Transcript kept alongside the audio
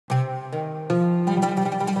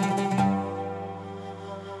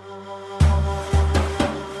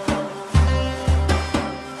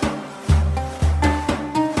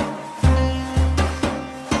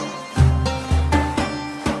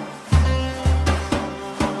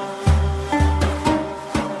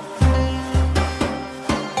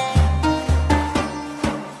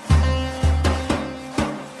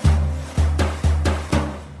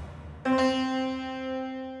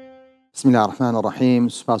بسم الله الرحمن الرحيم.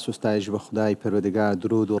 سپاس و ستایش بە خودای پەروەردگار،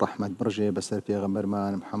 درود و ڕەحمەت بڕژێ بەسەر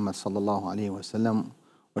پێغەمبەرمان محەممەد صلی الله عليه وسلم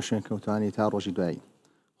و شوێنکەوتانی تا ڕۆژی دوایی.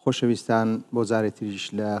 خۆشەویستان، بۆ جارێک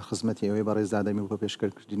تریش لە خزمەتی ئەوەی بەڕێزدادەمی و بە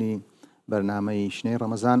پێشکەشکردنی بەرنامەی شنەی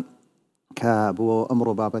ڕەمەزان کە بۆ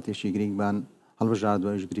ئەمڕۆ بابەتێکی گرنگمان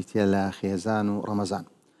هەڵبژاردووەش بریتە لە خێزان و ڕەمەزان،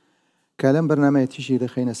 کە لەم بەرنامەیەتیشی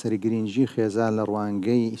دەخەینە سەر گرنگی خێزان لە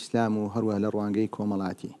ڕوانگەی ئیسلام و هەروە لە ڕوانگەی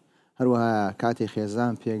کۆمەڵاتی. هەروەها کاتێک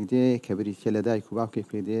خێزان پێک دێ کە بریتە لە دایک و باوکێک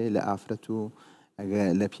پێک دێ لە ئافرەت و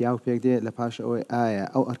لە پیاو پێک دێ، لە پاش ئەوەی ئایا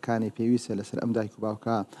ئەو ئەرکانی پێویستە لەسەر ئەم دایک و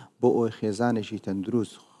باوکە بۆ ئەوی خێزانێکی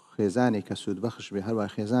تەندروست، خێزانێک کە سوودبەخش بێ، هەروە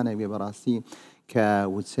خێزانێک بێ بەڕاستی کە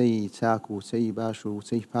وچەی چاک و وچەی باش و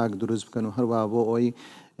وچەی پاک دروست بکەن و هەروە بۆ ئەوی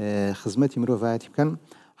خزمەتی مرۆڤایەتی بکەن.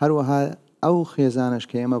 هەروەها ئەو خێزانش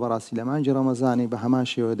کە ئێمە بەڕاستی لە مانجی ڕەمەزانی بە هەمان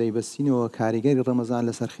شێوە دەیبەستینەوە کاریگەری ڕەمەزان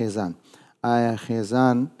لەسەر خێزان. ئایا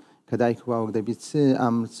خێزان کە دایک و باوک دەبیت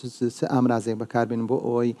چ ئامرازێک بەکاربێن بۆ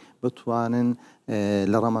ئەوەی بتوانن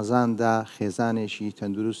لە ڕەمەزاندا خێزانێکی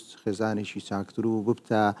تەندروست، خێزانێکی چاکتر و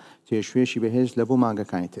ببتە تێشوێشی بەهێز لە بۆ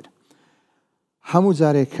مانگەکانی تر. هەموو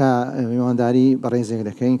جارێک کە میوانداری بەڕێزێک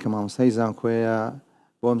دەکەین کە مامۆستای زانکۆیە،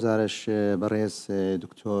 بۆم جارش بەڕێز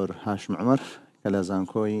دکتۆر هاشم عومەر کە لە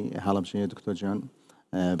زانکۆی هەڵەبژێ. دکتۆر جیان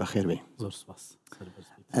بەخێر بێ. زۆر سپاس.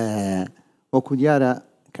 وەکو دیارە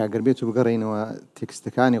کاگەر بێت و بگەڕێنەوە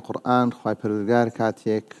تێکستەکانی قورئان، خوای پەروەردگار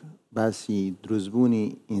کاتێک باسی دروستبوونی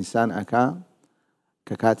ئینسان ئەکا،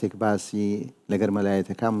 کە کاتێک باسی لەگەر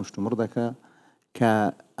مەلایەتەکان مشتومڕ دەکە کە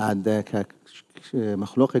ئادەکە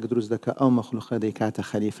مەخلوقێک دروست دەکە، ئەو مەخلوقە دەیکاتە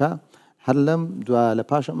خەلیفە. هەر لەم دوا لە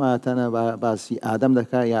پاش ئەم ئاەتانە باسی ئادەم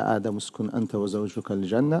دەکا، یا ئادەم اسکن ئەنتە وزەوجوکە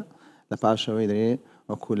الجەنە، لە پاشەوەی دەرێ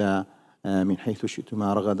وەکو لە من حيث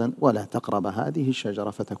شئتما رغدا ولا تقربا هذه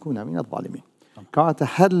الشجرة فتكونا من الظالمين. کەواتە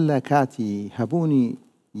هەر لە کاتی هەبوونی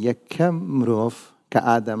یەکەم مرۆڤ کە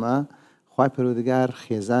ئادەمە، خوای پەروەردگار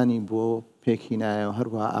خێزانی بۆ پێکهێنایەوە،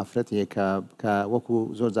 هەروەها ئافرەتێک کە وەکو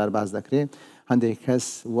زۆر جار باز دەکرێت هەندێک کەس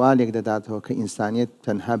والێک دەداتەوە کە ئینسانیت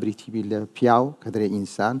تەنها بریتیبی لە پیاو کە دەرێ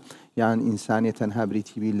ئینسان، یان ئینسانیت تەنها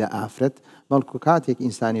بریتیبی لە ئافرەت، بەڵکو کاتێک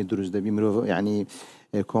ئینسانی دروست دەبی، مرۆڤ یعنی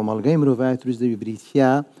کۆمەڵگەی مرۆڤایەت دروست دەبی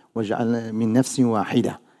بریتیا وجعلنا من نفس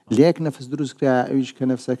واحدة، لێک نەفس دروست کرا، ئەویش کە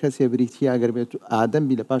نەفسەکە سێ بریتیا ئەگەر بێت ئادەم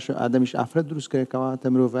بی، لە پاش ئادەمیش ئافرەت دروست کرا، کەواتە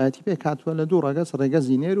مرۆڤایەتی پێ کاتووە لە دوو ڕەگەز ڕێگە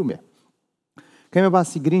زینێر و مێ. کەمە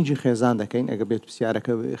باسی گرنگی خێزان دەکەین، ئەگەر بێت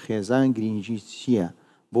پرسیارەکە خێزان گرنگی چییە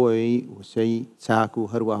بۆی وسەی چاک و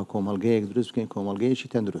هەروەها کۆمەڵگەیەک دروست بکەین، کۆمەڵگەیەکی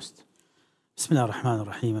تەندروست. بسم الله الرحمن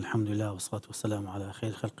الرحيم. الحمد لله والصلاة والسلام على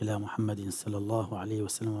خير خلق الله محمد صلى الله عليه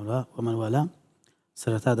وسلم ومن والاه.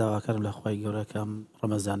 سرتا داواکەرم لە خوای گەورە کە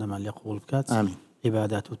ڕەمەزانەمان لێ قبوڵ بکات، ئامین.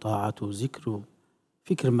 عیبادات و تاعات و ذیکر و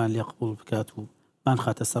فکرمان لێ قبوڵ بکات و مان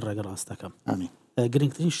خاتە سەر ڕێگە ڕاستەکەم. ئامین.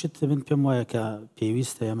 گرنگترین شت من پێم وایە کە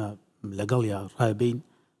پێویستە ئێمە لەگەڵ یا ڕابین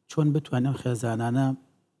چۆن بتوانین خێزانانە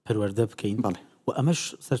پەروەردە بکەین. و ئەمەش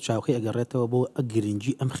سەرچاوکەی ئەگەڕێتەوە بۆ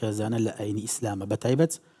گرنگی ئەم خێزانە لە ئاینی ئیسلامە،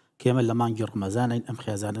 بەتایبەت کە ئێمە لە مانگی ڕەمەزانین ئەم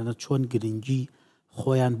خێزانانە چۆن گرنگی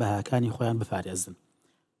خۆیان بەهاکانی خۆیان بپارێزن.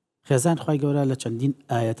 خێزان خوای گەورە لە چەندین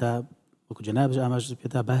ئاەتە وەکو جەنابش ئاماژ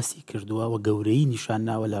پێدا باسی کردووە و گەورەی نیشان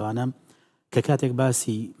ناوە لەوانە کە کاتێک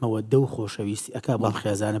باسی مەوەدە و خۆشەویستی ئەکا بۆ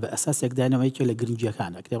خێزانە بە ئەساسێک داینەوەیکە لە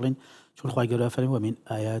گرنگیەکانە، کە دەڵێن چۆن خوای گەورە فەرمووە من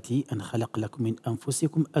ئاياتی أن خلق لكم من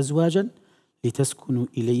أنفسكم أزواجا لتسكنوا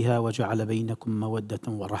إليها وجعل بينكم مودة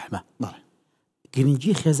ورحمة.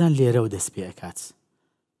 گرنگی خێزان لێرە و دەست پێ ئەکات.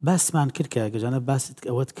 باسمان کرد کە گەجانە باست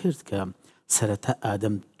ئەوەت کرد کە سەرەتا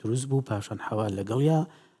ئادەم دروست بوو، پاشان حەوا لەگەڵیا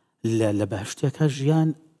لە بەهشتێکە ژیان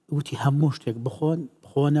وتی هەموو شتێک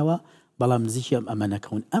بخۆنەوە، بەڵام نزیکی ئەمە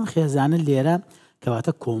نەکەون. ئەم خێزانە لێرە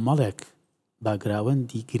کەواتە کۆمەڵێک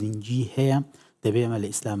باگراوەندی گرنگی هەیە، دەبێ ئەمە لە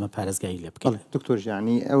ئیسلامە پارێزگای لێ بکەین. دکتۆر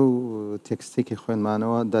ژیانی، ئەو تێکستێکی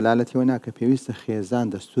خوێنمانەوە دەلالەتی ناکە پێویستە خێزان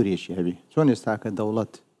دەستوریەکی هەبی. چۆن ئێستا کە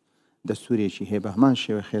دەوڵەت دەستوریەکی هەیە، بە هەمان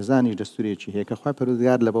شێوە خێزانیش دەستوریەکی هەیە کە خوای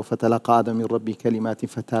پەروەردگار لە بۆ فتەلەقا آدەم من رەبی کەلیمات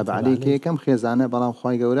فتاب عەلەیه کە یەکەم خێزانە، بەڵام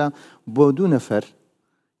خوای گەورە بۆ دوو نەفەر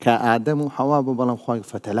کە ئادەم و حەوا بۆ، بەڵام خوای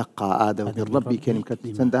فتەلەقا آدەم من رەبی کەلیمات،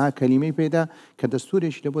 چەندەها کەلیمەی پێدا کە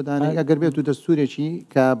دەستوریەکی لە بۆ دانێ. ئەگەر بێت و دەستوریەکی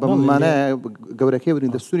کە بەمانایە گەورەکەی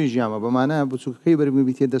بڕین دەستوری ژیانمە، بەمانایە بچووکەکەی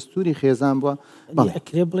بەربێتێ دەستوری خێزان بووە.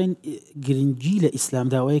 ئەکرێ بڵێن گرنگی لە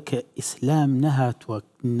ئیسلامداوەیە کە ئیسلام نەهاتووە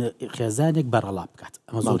خێزانێک بەرەڵا بکات.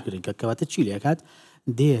 ئەمە زۆر گرنگە. کەواتە چی لێکات؟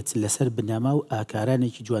 دێت لەسەر بنەما و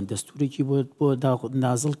ئاکارانێکی جوان دەستورێکی بۆ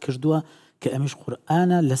نازڵ کردووە کە ئەمەش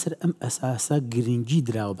قورئانە لەسەر ئەم ئەساسە گرنگی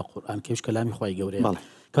دراوە بە قورئان، کەش کەلامی خوای گەورەیە.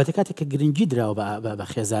 کەواتە کاتێک کە گرنگی دراوە بە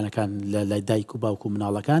خێزانەکان لە دایک و باوک و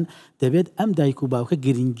مناڵەکان، دەبێت ئەم دایک و باوکە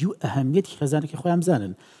گرنگی و ئەهەمیەتی خێزانێکی خۆیان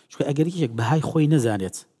بزانن. چونکە ئەگەر یەک بەهای خۆی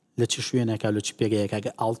نەزانێت لە چ شوێنێکا لە چ پێگەیەکە،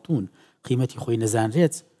 ئەگە ئاڵتون قیمەتی خۆی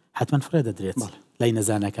نەزانرێت حتمما فرێ دەدرێت لای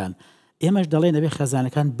نەزانەکان. ئێمەش دەڵێن ئەبێ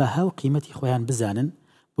خێزانەکان بەها و قیمەتی خۆیان بزانن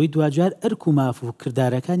بۆی دوجار ئەرک و ماف و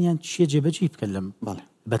کردارەکانیان چیە جێبەجێ بکەن لەم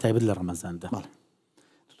بەتایبەت لە ڕەمەزاندا.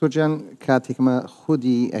 تۆجان کاتێکمە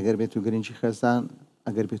خودی ئەگەر بێت و گرنگی خێزان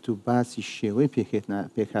ئەگەر بێت و باسی شێوەی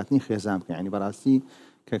پێکهاتنی خێزان بکە، ینی بەڕاستی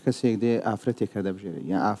کە کەسێک دێ ئافرەتێک کە دەبژێت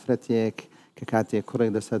یان ئافرەتێک کە کاتێک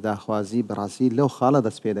کوڕێک دەسە داخوازی بەڕاستی لەو خاڵە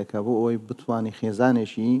دەست پێ دەکە بۆ ئەوی بتوانانی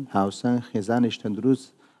خێزانێکی هاوسەنگ خێزانێش تەندروست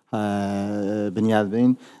بنیاد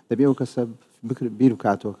بین دەبێ و کەسە بیر و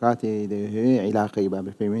کاتۆ کاتێ دەوێت عیلاقەی با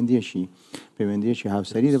پەیوەندیەکی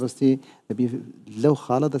هاوسەری دەبستی دەبێ لەو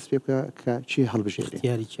خاڵە دەست پێ بکە کە چی هەڵبژێت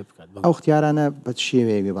ئەو اختیارانە بە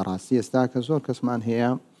شێوەیە بەڕاستی ئێستا کە زۆر کەسمان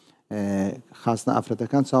هەیە خاستە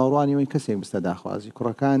ئافرەتەکان چاوەڕوانیەوەی کەسێک بستە داخوازی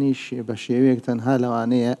کوڕەکانیش بە شێوەیەک تەنها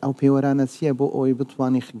لەوانەیە ئەو پێوەرانە چییە بۆ ئەوی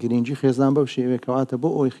بتوانانی گرنگی خێزان بەو شێوەیەکەواتە بۆ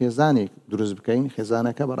ئەوی خێزانێک دروست بکەین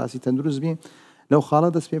خێزانەکە بەڕاستی تەندروست بین لەو خاڵە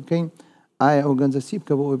دەست پێ بکەین ئایا ئەو گەنجە چی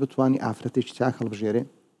بکە بۆ ئەوی بتوانانی ئافرەتێکی چاک هەڵبژێرێ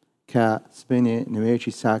کە سبێنێ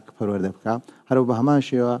نوێیەکی چاک پەروەردە بکە هەرو بە هەمان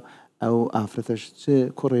شێوە ئەو ئافرەتەش چ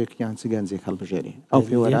کوڕێک یان چ گەنجێک هەڵبژێری ئەو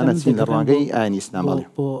پێوەرانە چین لە ڕوانگەی ئاینی ئیسلامەڵێ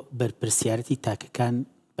بۆ بەرپرسیارەتی تاکەکان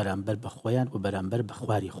بەرامبەر بە خۆیان و بەرامبەر بە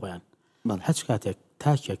خواری خۆیان هەچ کاتێک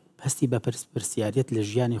تاکێک هەستی بە پرسیاریت لە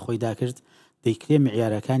ژیانی خۆی داکرد دەیکرێ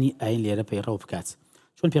معیارەکانی ئاین لێرە پەیڕەو بکات.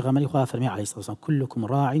 چون پێغەمبەری خوا فەرمی عەلەیهی سەلاتو وەسەلام كلكم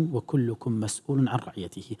راع وكلكم مسؤول عن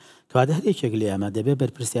رعيته کەواتە هەر یەکێک لە ئێمە دەبێت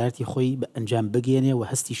بەرپرسیارەتی خۆی بە ئەنجام بگێنێ و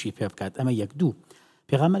هەستیشی پێ بکات. ئەمە یەک دوو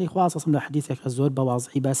پێغەمبەری خوا صلی الله علیه و سلم لە حەدیثێک زۆر بە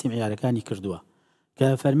واضحی باسی معیارەکانی کردووە کە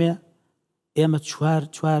فەرمێ ئێمە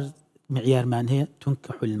چوار معیارمان هەیە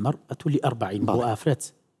تنكح المرأة لأربع بۆ ئافرەت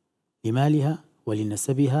لمالها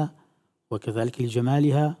ولنسبها وكذلك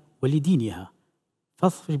لجمالها ولدينها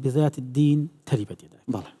فاظفر بذات الدين تربت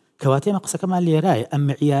يداك. کەواتە ئێمە قسەکەمان لێرایە ئەم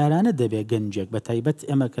معیارانە دەبێ گەنجێک بە تایبەت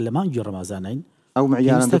ئێمە کە لە مانگی ڕەمەزانین ئەو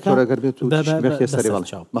معیاران دکتۆرەگەر بێت و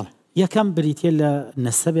یەکەم بریتە لە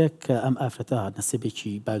نەسەبێک کە ئەم ئافرەتە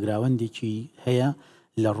نەسەبێکی باگراوەندێکی هەیە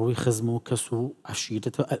لە ڕووی خزم و کەس و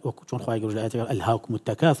عەشیرەتە وەکو چۆن خوای گەورە لە ئاەتێکدا ئەلهاکم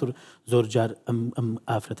التەکاثر زۆر جار ئەم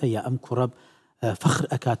ئافرەتە یا ئەم کوڕە فەخر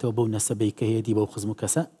ئەکاتەوە بەو نەسەبەی کە هەیە دی بەو خزم و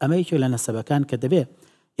کەسە ئەمە یەکێک لە نەسەبەکان کە دەبێ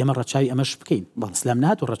ئێمە ڕەچاوی ئەمەش بکەین. ئیسلام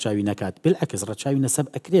نهاتوو ڕەچاوی نەکات بالعکس ڕەچاوی نەسەب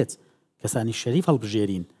ئەکرێت کەسانی شەریف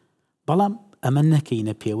هەڵبژێرین بەڵام ئەمە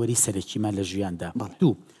نەکەینە پێوەری سەرەکیمان لە ژیاندا.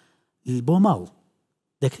 دوو بۆ ماڵ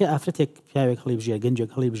دەکرێت ئافرەتێک پیاوێک هەڵی بژێر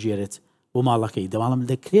گەنجێک هەڵی بژێرێت بۆ ماڵەکەی دەواڵم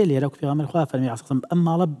دەکرێت لێرە و پێغەمبەری خوا فەرمی ئەم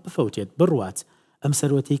ماڵە بفەوتێت بڕوات ئەم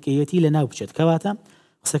سەرۆتەیکەیەتی لە ناو بچێت. کەواتە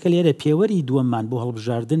قسەکە لێرە پێوەری دووەممان بۆ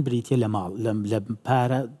هەڵبژاردن بریتێ لە ماڵ لە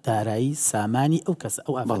پارە دارایی سامانی ئەو کەس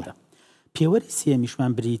ئەو ئافرەتە. پێوەری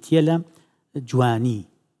سێمیشمان بریتە لە جوانی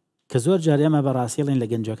کە زۆر جار ئێمە بەڕاستیڵین لە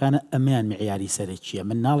گەنجەکانە ئەمیان معیاری سەرەکیە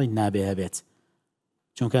من ناڵین نابێ هەبێت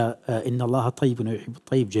چونکە إن الله طيب ويحب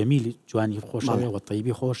الطيب جميل جوانی خۆشەوێ و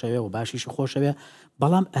طیبی خۆشەوێ و باشیش خۆشەوێ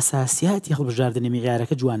بەڵام ئەساسیاتی هەڵبژاردننی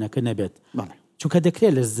معیارەکە جوانەکە نەبێت چونکە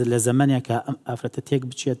دەکرێت لە زەمانێکە ئەم ئافرەتە تێک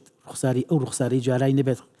بچێت ڕوخساری ئەو ڕوخساری جارای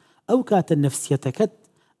نەبێت ئەو کاتە نەفسیەتەکەت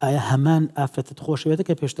ئایا هەمان ئافرەتت خۆشەوێتە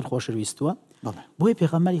کە پێشتر خۆشەویستووە بۆی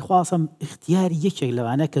پێغەمبەری خواسم اختیاری یەکێک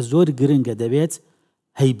لەوانە کە زۆر گرنگە دەبێت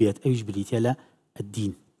هەیبێت ئەویش بریتە لە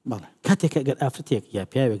الدین. کاتێک ئەگەر ئافرەتێک یا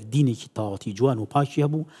پیاوێک دینێکی تاواتی جوان و پاکی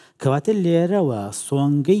هەبوو کەواتە لێرەوە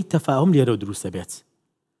سۆنگەی تەفاهم لێرە دروستە بێت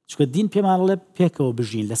چونکە دین پێمانڵێ پێکەوە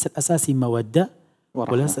بژین لەسەر ئەساسی مەوەدە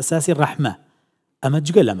و لەسەر ئەساسی ڕەحمە ئەمە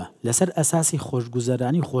جگە لەمە لەسەر ئەساسی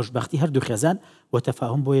خۆشگوزەرانی و خۆشبەختی هەردوو خێزان و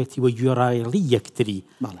تەفاهم بۆ یەکتی و گوێڕایڵی یەکتری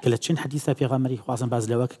کە لە چەند حەدیثە پێغەمبەری خواسم باز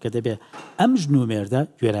لەوە کە دەبێ ئەم ژن و مێردە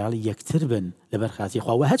گوێڕایڵی یەکتر بن لەبەر خاتی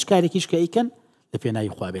خوا و هەچ کارێکیش کە ئەیکەن لە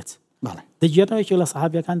پێناوی خوا بێت. دەگێڕنەوەیەکی لە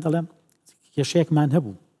سەحابیەکان دەڵێم کێشەیەکمان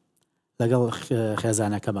هەبوو لەگەڵ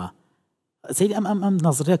خێزانەکەما سەیری ئەم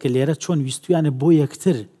نەزڕەیە کە لێرە چۆن ویستویانە بۆ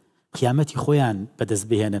یەکتر قیامەتی خۆیان بەدەست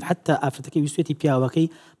بهێنن حتا ئافرەتەکەی ویستێتی پیاوەکەی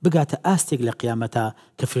بگاتە ئاستێک لە قیامەتە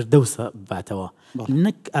کە فردەوسە باتەوە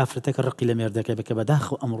نەک ئافرەتەکە ڕقی لە مێردەکە بکە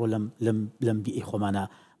بەداخەوە ئەمڕۆ لەم بیئی خۆمانە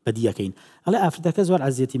بەدیەکەین ئەڵێ ئافرەتەکە زۆر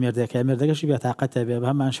عەزیەتی مێردەکە مێردەکەشی بێتاقەتە بێ بە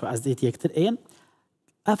هەمان شەو عەزیەتی یەکتر ئێن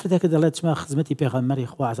ئافرەتەکە دەڵێت چما خزمەتی پێغەمبەری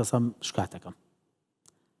خوا ئەساسەم شکاتەکەم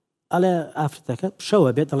ئەڵێ ئافرەتەکە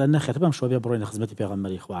شەوە بێت دەڵێ نەخێر بەم شەوە بێ بڕۆینە خزمەتی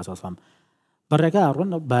پێغەمبەری خوا ئەساسەم بەڕێگا ڕۆن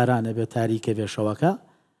بارانە بێ تاریکە بێ شەوەکە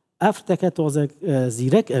ئافرەتەکە تۆزێک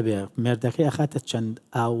زیرەک ئەبێ مێردەکەی ئەخاتە چەند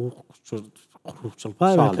ئاو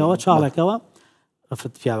چڵپاوێکەوە چاڵێکەوە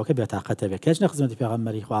ئەفرەت پیاوەکە بێتاقەتە بێ کەچ نەخزمەتی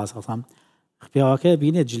پێغەمبەری خوا ئەساسەم پیاوەکە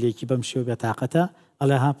بینێت جلێکی بەم شێوە بێتاقەتە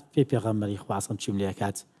ئەڵێ ها پێ پێغەمبەری خوا ئەساسەم چیم لێ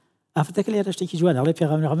کات ئافرەتەکە لێرە شتێکی جوانە ئەڵێ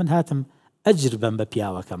پێغەمبەری من هاتم ئەجر بم بە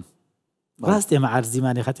پیاوەکەم ڕاست ئێمە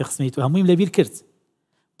عەرزیمانی خەتی خزمەتی تو هەموویم لەبیر کرد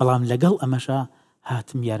بەڵام لەگەڵ ئەمەشە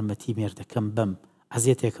هاتم یارمەتی مێردەکەم بەم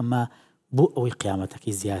عەزیەتێکمە بۆ ئەوەی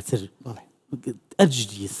قیامەتەکەی زیاتر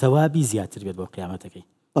ئەجری ثەوابی زیاتر بێت بۆ قیامەتەکەی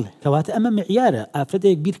کەواتە ئەمە معیارە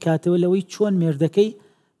ئافرەتێک بیر کاتەوە لەوەی چۆن مێردەکەی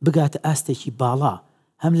بگاتە ئاستێکی باڵا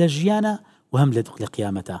هەم لە ژیانە و هەم لە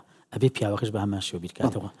قیامەتە ئەبێ پیاوەکەش بە هەمان شێوە بیر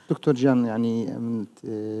کاتەوە. دکتۆر گیان یعنی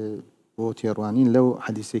بۆ تێڕوانین لەو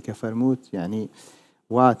حەدیثەی کە فەرمووت یعنی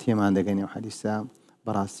وا تێمان دەگەنێ و حەدیثە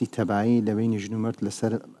بەڕاستی تەبایی لە بینی ژن و مرد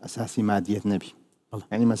لەسەر ئەساسی مادیەت نەبی.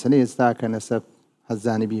 یعنی مەسەلەی ئێستا کە نەسەب هەر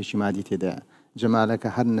زانبیەکی مادی تێدایە، جەمالەکە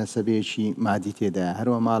هەر نەسەبێکی مادی تێدایە،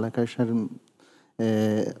 هەروە ماڵەکەش هەر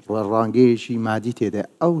ڕەنگەیەکی مادی تێدایە.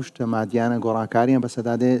 ئەو شتە مادیانە گۆڕانکاریان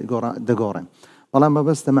بەسەدا دەگۆڕێن. بەڵام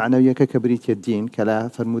مەبەستە معنەویەکە کە بریتە دین کە لە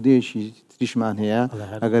فەرمودەیەکی تریشمان هەیە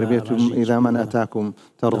ئەگەر بێت ئیذا من ئەتاکم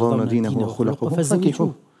تەرضون دینەه وخلقه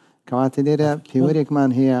فزوجوه. کەواتە لێرە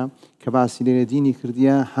پێوەرێکمان هەیە کە باسی لێرە دینی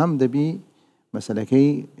کردیە هەم دەبی مەسەلەکەی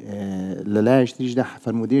لە لایەش تریشدا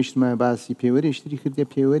فەرمودەیەشتمان باسی پێوەرێشتری کردیە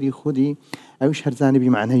پێوەری خودی ئەوش هەر جانبی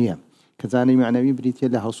معنەویە کە جانبی معنەوی بریتە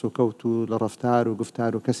لە هەڵس و کەوت و لە ڕەفتار و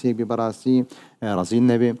گفتار و کەسێک بێ بەڕاستی ڕەزیل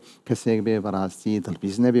نەبێ، کەسێک بێ بەڕاستی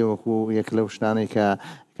دڵبیز نەبێ، وەکو یەک لەو شتانەی کە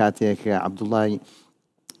کاتێک عەبدوڵڵای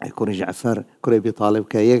کوڕی جەعفەر کوڕی ئەبی تاڵیب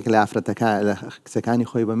کە یەک لە ئافرەتەکان لە کچەکانی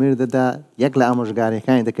خۆی بە مێر دەدا، یەک لە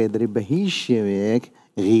ئامۆژگاریەکانی دەکەیت دەری بە هیچ شێوەیەک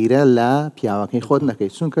غیرە لە پیاوەکەی خۆت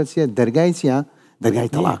نەکەیت، چونکە چیە دەرگای چیە؟ دەرگای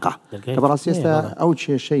تەلاقە کە بەڕاستی ئێستا ئەو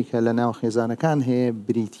کێشەی کە لە ناو خێزانەکان هەیە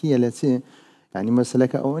بریتیە لە چێ؟ یعنی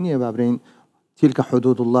مەسەلەکە ئەوە نییە بابرین تیلکە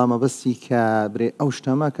حدود الله مەبەستی کە برێ ئەو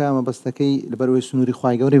شتەمەکە مەبەستەکەی لەبەرەوەی سنووری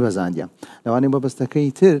خوای گەورەی بەزاندیە، لەوانەیە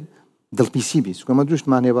مەبەستەکەی تر دڵپیسی بیست. کەمە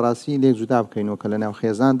دوشتمان هەیە بەڕاستی لێک جودا بکەینەوە کە لە ناو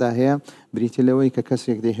خێزاندا هەیە بریتە لەوەی کە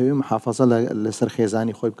کەسێک دەیهەوێ محافەزە لەسەر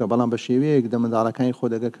خێزانی خۆی بکە، بەڵام بە شێوەیەک دە منداڵەکانی خۆ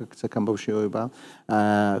دەگە کە کچەکەم بەو شێوەی بە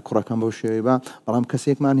کوڕەکەم بەو شێوەی بە، بەڵام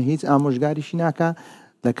کەسێکمان هیچ ئامۆژگاریشی ناکە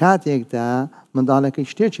لە کاتێکدا منداڵەکەی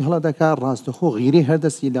شتێکی هەڵە دەکات ڕاستەخۆ غیری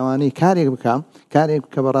هەردەستی لەوانەیە کارێک بکە، کارێک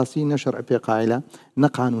کە بەڕاستی نە شەرع پێ قایلە نە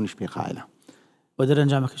قانونیش پێ قایلە و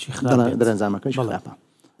دەرەنجامەکەشی خراپە. دەرەنجامەکەش خراپە.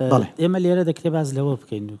 ئێمە لێرە دەکرێت باز لەوە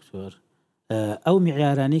بکەین دکتۆر، ئەو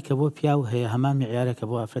میعیارانەی کە بۆ پیاو هەیە هەمان میعیارە کە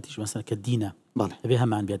بۆ ئافرەتیش مەسەڵەن کە دینە بێ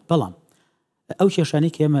هەمان بێت. بەڵام ئەو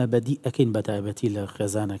کێشانەی کە ئێمە بەدی ئەکەین بە تایبەتی لە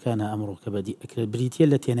خێزانەکانە ئەمڕۆ کە بەدی ئەکرێت بریتە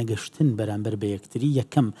لە تێنەگەشتن بەرامبەر بە یەکتری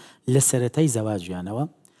یەکەم لە سەرەتای زەواجیانەوە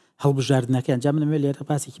هەڵبژاردنەکەیان. جا من لێرە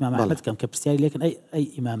پاسێکی ئیمام ئەحمەد بکەم کە پرسیاری لێکن ئەی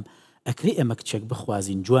ئیمام ئەکرێ ئەمە کچێک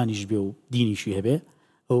بخوازین جوانیش بێ و دینیشی هەبێ؟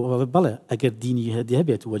 بەڵێ ئەگەر دینی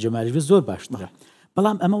هەبێت و جەمالیش بێت زۆر باشترە،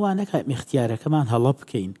 بەڵام ئەمە وانەکە اختیارەکەمان هەڵە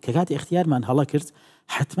بکەین کە کاتی اختیارمان هەڵە کرد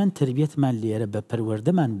حتمما تربیەتمان لێرە بە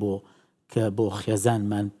پەروەردەمان بۆ کە بۆ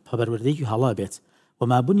خێزانمان پەروەردەیەکی هەڵا بێت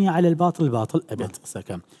وما بني على الباطل باطل ئەبێت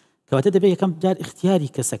قسەکەم. کەواتە دەبێت یەکەم جار اختیاری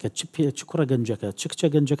کەسەکە چ کوڕە گەنجەکە چ کچە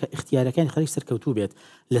گەنجەکە اختیارەکانی خەریک سەرکەوتوو بێت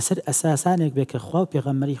لەسەر ئەساسانێک بێت کە خوا و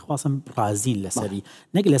پێغەمبەری خواسم ڕازین لەسەری،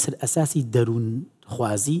 نەک لەسەر ئەساسی دەروون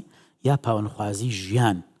خوازی یا پاوەنخوازی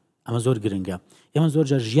ژیان. ئەمە زۆر گرنگە. ئێمە زۆر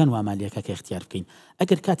جار ژیان وامالیەکە کە اختیار بکەین.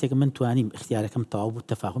 ئەگەر کاتێک من توانیم اختیارەکەم تەواو بوو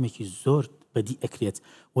تەفاهمێکی زۆر بەدی ئەکرێت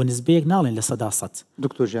و نسبەیەک ناڵێن لە 100%.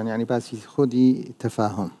 دکتۆر ژیان یعنی باسی خودی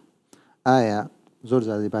تەفاهم ئایا زۆر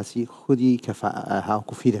زیادی باسی خودی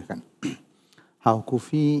هاوکوفی دەکەن،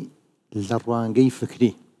 هاوکوفی لە ڕوانگەی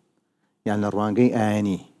فکری یان لە ڕوانگەی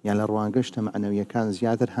ئاینی یان لە ڕوانگە شتە معنەویەکان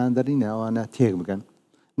زیاتر هاندەرینە ئەوانە تێک بگەن،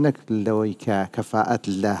 نەک لەوەی کە کەفاءەت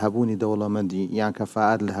لە هەبوونی دەوڵەمەندی یان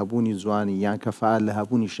کەفاءەت لە هەبوونی جوانی یان کەفاءەت لە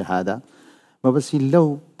هەبوونی شەهادە. مەبەستی لەو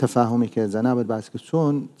تەفاهمی کە جەنابەت باس کرد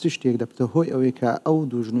چۆن چ شتێک دەبتە هۆی ئەوەی کە ئەو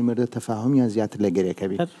دوو ژن و مێردە تەفاهمیان زیاتر لە گەرێکە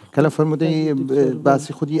بێت کە لە فەرمودەی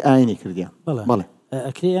باسی خودی ئاینی کردیان. بەڵێ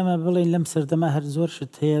ئەکرێ ئەمە بڵێن لەم سەردەما هەر زۆر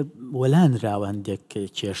شت هەیە وەلانراوە هەندێک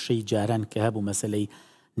کێشەی جاران کە هەبوو مەسەلەی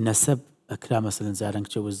نەسەب ئەکرا مەسەلەن جاران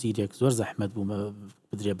کچە وەزیرێک زۆر زەحمەت بوو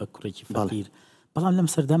بدرێ بە کوڕێکی فەقیر، بەڵام لەم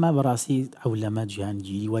سەردەما بەڕاستی ئەولەمە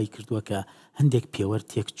جیهانگیری وای کردووە کە هەندێک پێوەەر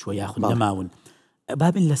تێک چووە یاخود نەماون.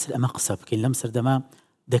 بابن لەسەر ئەمە قسە بکەین. لەم سەردەما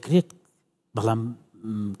دەکرێت بەڵام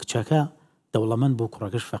کچەکە دەوڵەمەند بۆ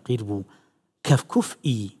کوڕەکەش فەقیر بوو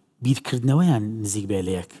کەفکوفئی بیرکردنەوەیان نزیک بێ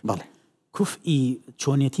لەیەک، کوفئی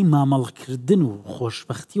چۆنیەتی مامەڵکردن و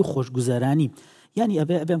خۆشبەختی و خۆشگوزارانی، ینی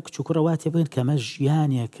ئەبێم کچ و کوڕەواتێ بڵێن کەمە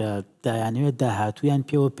ژیانێکە دایانەوێت داهاتویان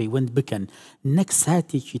پێوە پەیوەند بکەن، نەک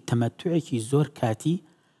ساتێکی تەمەتوعێکی زۆر کاتی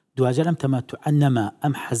دوجار ئەم تەمەتوع نەما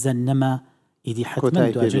ئەم حەزەن نەما ئیدی حتمما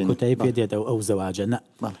دوجار کۆتایی پێدێت ئەو زەواجە نە.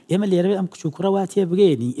 ئێمە لێرەوێ ئەم کچ و کوڕەواتێ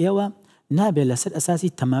بگەێنی ئێوە نابێت لەسەر ئەساسی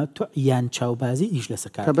تەمەتوع یان چاوبازی ئیش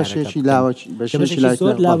لەسەر کارەکە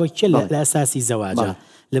زۆر لاوەکێ لە ئەساسی زەواجە.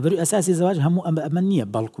 لەبەروی ئەساسی زەواج هەموو ئەمە نییە،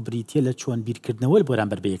 بەڵکو بریتە لە چۆن بیرکردنەوە بۆران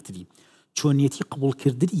بەر بە یەکتری، چۆنیەتی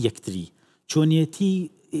قبولکردنی یەکتری، چۆنیەتی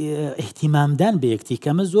احتیمامدان بە یەکتی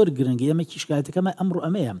کەمە زۆر گرنگی ئەمە کیشکاتەکەمە ئەمڕۆ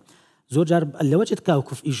ئەمەیە زۆر جار لەوەجێت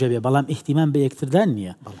کاوکوف ئیژەبێ بەڵام احتیمام بە یەکتردان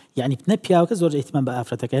نییە یعنی نە پیاوەکە زۆر احتیمام بە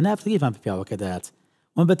ئافرەتەکە نافتگیفان پیاوەکە دەات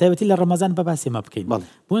ومە بە تایبەتی لە ڕەمەزان بە باسی مە بکەین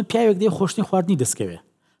بۆن پیاوێک دێ خۆشتنی خواردنی دەستکەوێ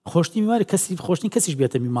خۆشتی میوارە کەسی خۆشتنی کەسیش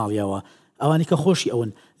بێتە ماڵیەوە ئەوانی کە خۆشی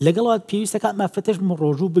ئەوەن لەگەڵات پێویستەکە ئافرەتەش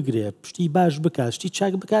ڕۆژوو بگرێ پشتی باش بکات شتی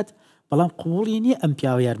چاک بکات بەڵام قوڵی نییە ئەم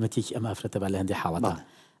پیاوە یارمەتێکی ئەمە ئافرەتە بە لە هەندێک حاڵەتە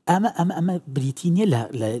ئەمە بریتی نییە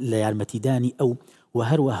لە یارمەتیدانی ئەو و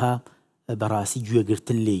هەروەها بەڕاستی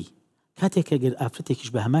گوێگرتن لێی کاتێکە گەر ئافرەتێکیش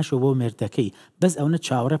بە هەماشەوە بۆ مێردەکەی بەس ئەوە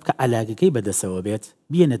چاوەڕە بکە علاگەکەی بەدەسەوە بێت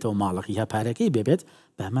بێنێتەوە ماڵەکەی یا پارەکەی بێت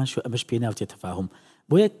بە هەماشەوە ئەمەش پێ ناوتێت تەفاهم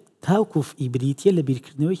بۆیە تاوکوف ئیبریتیە لە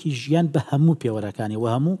بیرکردنەوەیکی ژیان بە هەموو پێوەرەکانی و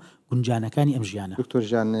هەموو گونجانەکانی ئەم ژیانە دکتۆر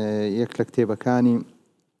ژان یەک لە کتێبەکانی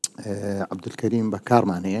عەبدولکەریم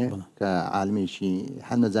بەکارمانەیە کە عالمێکی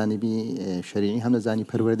هەم نەزانیبی شەریعی هەم نەزانی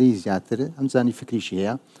پەروەردەی زیاتر هەم زانی فکریشی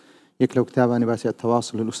هەیە یەک لەو کتابانی باسی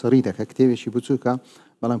التواصل الأسري دەکە کتێبێکی بچووکە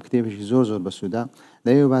بەڵام کتێبێکی زۆر باسوودە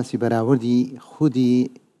لەوێ باسی بەراوردی خودی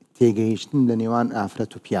تێگەیشتن لە نێوان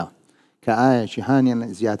ئافرەت و پیا کە ئایا جیهانیان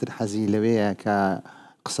زیاتر حەزی لەوەیە کە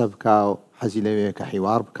قسە بکا و حەزی لەوەیە کە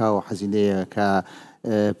حیوار بکا و حەزی لەیە کە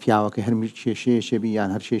پیاوەکە هەرمی کێشەیەشێبی یان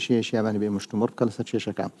هەر کێشەیەشی یابانە بێ مشتومڕ بکە لەسەر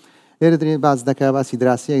کێشەکە لێرە درێ باز دەکا باسی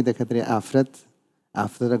دراسەیەک دەکە درێ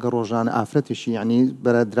ئافرەتەکە ڕۆژانە ئافرەتێکی یعنی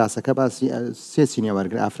بەرە دراسەکە باسی سێ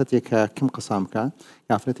وەرگن ئافرەتێک کە کم قسام بکە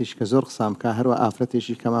ئافرەتێکی کە زۆر قسام بکە هەروە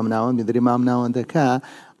ئافرەتێکی کە مامناوەند بدرێ مامناوەندەکە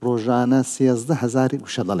ڕۆژانە 13,000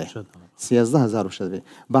 وشە دەڵێ 13,000 وشە دەبێت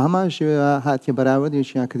بە هەمان شێوە هاتیە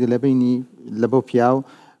بەراوردێکیان کردی لە بینی لە بۆ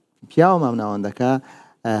پیاو مامناوەندەکە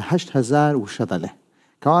 8,000 وشە دەڵێ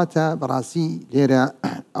کەواتە بەڕاستی لێرە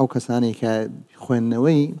ئەو کەسانی کە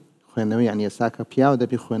خوێندنەوەی یعنی ئێساکە پیاو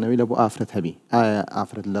دەبی خوێنەوەی لە بۆ ئافرەت هەبی ئایا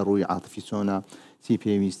ئافرەت لە ڕووی عاتفی چۆنە چی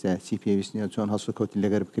پێویستە چی پێویست نیە چۆن هەسو کەوتی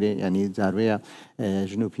لەگەر بکرێ ینی جاروەیە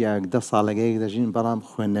ژن و پیاوێک 10 ساڵەگەیەک دەژین بەڵام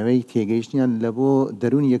خوێندنەوەی تێگەیشتیان لە بۆ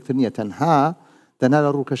دەرونی یەکتر نیە تەنها دەنا لە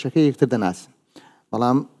ڕووکەشەکەی یەکتر دەناسن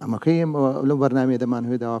بەڵام ئەمەکەی لەو بەرنامێ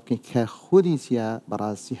دەمانوێت داوا بکەین کە خودی چیە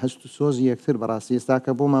بەڕاستی هەست و سۆزی یەکتر بەڕاستی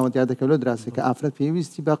ئێستاکە بۆ ماوەتیا دەکەوت لە دراسەکە ئافرەت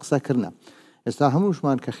پێویستی بە قسەکردنە ئێستا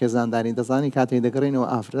هەمووشمان کە خێزاندانی دەزانی کاتێک دەگەڕێنەوە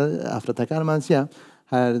ئافرەتەکانمان چیە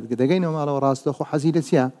دەگەینەوە ماڵەوە ڕاستە خۆ حەزی لە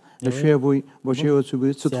چیە لە شوێ بووی بۆ شێوە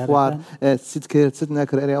چوبووی چت خوار چت کرد چت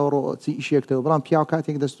نەکرد ئەرێ ئەوڕۆ چی ئیشێکتەوە بەڵام پیاو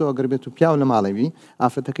کاتێک دەستەوە گەر بێت و پیاو لە ماڵەوی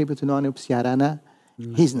ئافرەتەکەی بتوانێ و پرسیارانە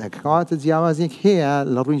هیچ نەکەواتە جیاوازێک هەیە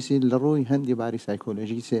لە ڕووی هەندی باری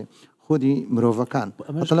سایکۆلۆژی سێ خودی مرۆڤەکان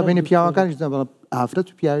لە بینی پیاوەکانیش ئافرەت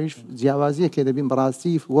و پیاویش جیاوازیەک لێ دەبین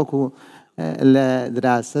بەڕاستی وەکو لە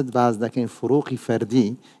دراست باز دەکەین فڕۆقی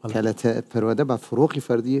فەردی کە لە پەروەدە بە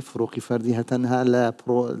فڕۆقی فەردی هەتەنها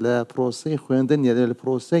لە پرۆسەی خوێندن یا لە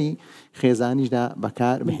پرۆسەی خێزانیشدا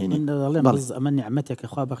بەکار بهێنین ئەمە نیعمەتێکە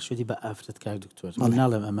خوا بەخشێتی بە ئافرەت کار دکتۆر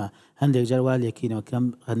ناڵێم ئەمە هەندێک جار وا لێکینەوە کەم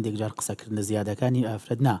هەندێک جار قسەکردنە زیادەکانی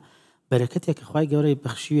ئافرەت نا بەرەکەتێکە خوای گەورەی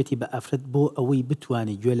بەخشیوێتی بە ئافرەت بۆ ئەوەی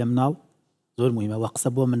بتوانێت گوێ لە مناڵ زۆر مهمە وە قسە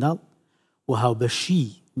بۆ مناڵ و هاوبەشی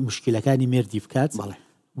مشکلەکانی مێردی بکات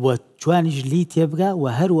و جوانیش لی تێبگا و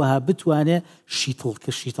هەروەها بتوانێ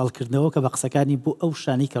شیتەڵکردنەوە کە بە قسەکانی بۆ ئەو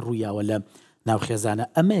شانی کە ڕوویاوە لە ناو خێزانە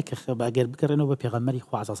ئەمەیە کە ئەگەر بگەڕێنەوە بە پێغەمبەری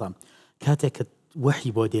خوا عەلەیهی سەلام کاتێک کە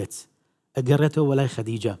وەحی بۆ دێت ئەگەڕێتەوە وەلای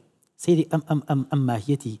خەدیجە سەیری ئەم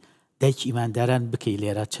ماهیەتی دایکی ئیمانداران بکەی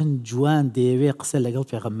لێرە چەند جوان دەیەوێ قسە لەگەڵ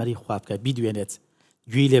پێغەمبەری خوا بکە بیدوێنێت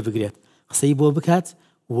گوێی لێ بگرێت قسەی بۆ بکات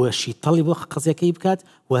و شیتەڵی بۆ قسەکەی بکات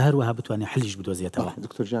و هەروەها بتوانێت حەلیش بدۆزێتەوە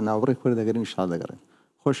دکتۆر جان ناوبڕێک وەرە دەگەڕین شاد دەگەڕین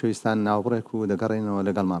خۆشەویستان ناوبڕێک و دەگەڕێنەوە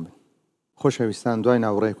لەگەڵمان بن خۆشەویستان دوای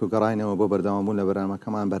ناوبڕێک و گەڕاینەوە بۆ بەردەوامبوون لە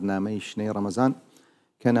بەرنامەکەمان بەرنامەی شنەی ڕەمەزان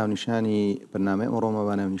کە ناونیشانی بەرنامەی ئەمڕۆمە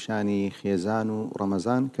بە ناونیشانی خێزان و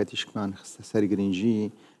ڕەمەزان کە تیشکمان خستە سەر گرنگی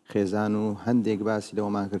خێزان و هەندێک باسی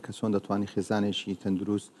لەوەمان کرد کە چۆن دەتوانانی خێزانێکی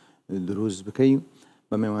تەندروست دروست بکەی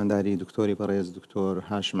بە میوانداری دکتۆری بەڕێز دکتۆر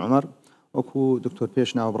هاشم عومەر وەکو دکتۆر پێش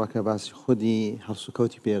ناوبڕەکە باسی خودی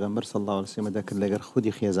هەڵسوکەوتی پێغەمبەر صلی الله علیه و سلم دەکرد لەگەر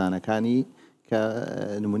خودی خێزانەکانی کە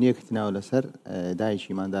نمونەیەکی ناو لەسەر دایکی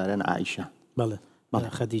ئیمانداران عائیشە بەڵێ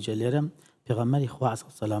خەدیجە لێرە پێغەمبەری خوا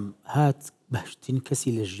عەلەیهی سەلام هات بەشترین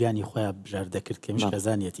کەسی لە ژیانی خۆیان بژار دەکرد کە مش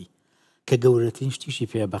خێزانێتی کە گەورەترین شتیشی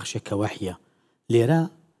پێ بەخشە کە وەحیە لێرە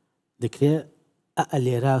دەکرێت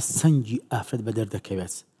لێرە سەنگی ئافرەت بە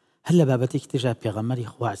دەردەکەوێت هەر لە بابەتێکی تێژا پێغەمبەری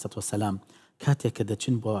خوا عەلەیهی سەلام کاتێک کە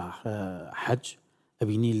دەچن بۆ حەج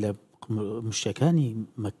ئەبینی لە مشتەکانی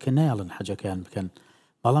مەککە نایەڵن حەجەکەیان بکەن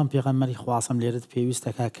بەڵام پێغەمبەری خوا عەلەیهی سەلام لێرە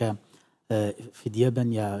پێویستەکە کە فیدیە بن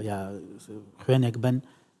یا خوێنێک بن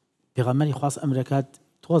پێغەمبەری خوا ئەمرەکات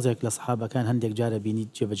تۆزێک لە سەحابەکان هەندێک جارە بینی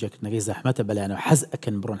جێبەجێکردنەکەی زەحمەتە بەلایەنەوە حەز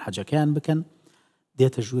ئەکەن بڕۆن حەجەکەیان بکەن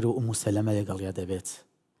دێتە ژوورە و ئومو سەلەمە لەگەڵیا دەبێت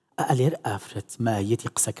ئەلێر ئافرەت ماهیەتی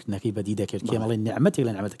قسەکردنەکەی بەدی دەکرد کێمەڵی نعمەتێک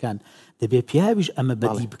لە نعمەتەکان دەبێ پیاویش ئەمە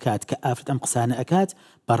بەدی بکات کە ئافرەت ئەم قسانە ئەکات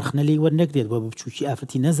بەڕخنە لێی وەرنەگرێت بۆ بچووکی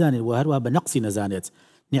ئافرەتی نەزانێت و هەروە بە نەقسی نەزانێت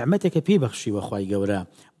نعمەتێکە پێی بەخشیوە خوای گەورە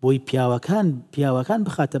بۆی پیاوەکان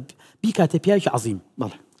بخاتە بیکاتە پیاوێکی عەظیم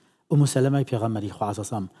ئومو سەلەمای پێغەمبەری خوا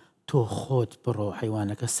سەسەم تۆ خۆت بڕۆ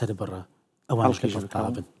حیوانەکە سەر بڕە ئەوان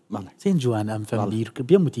بن سین جوان ئەم فەمبیر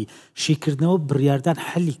بێموتی شیکردنەوە بڕیاردان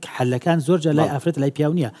حەلەکان زۆر جا لای ئافرەت لای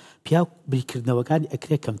پیاو نییە پیاو بریکردنەوەکانی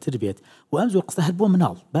ئەکرێ کەمتر بێت و ئەم زۆر قسە هەر بۆ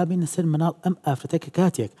مناڵ بابینە سەر مناڵ ئەم ئافرەتەکە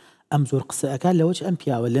کاتێک ئەم زۆر قسەکان لەوەش ئەم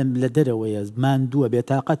پیاوە لە دەرەوەیە ماندووە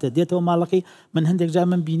بێتاقەتە دێتەوە ماڵەکەی من هەندێک جا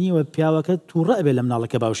من بینیوە پیاوەکە تووڕە ئەبێ لە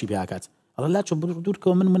مناڵەکە باوشی پێکات لا چۆن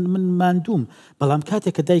دوورکەوە من ماندووم بەڵام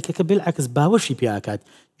کاتێک کە دایکەکە بێلعکس باوەشی پێکات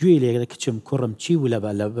گوێ لێگرە کچم کوڕم چی و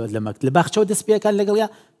لە باخچەوە دەست پێکات لەگەڵیا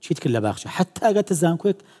چیت کرد لە باخچە حتا ئەگەتە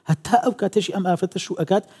زانکۆێک هەتا ئەو کاتەشی ئەم ئافرەتە شوو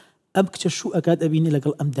ئەکات ئەم کچە شوو ئەکات ئەبینی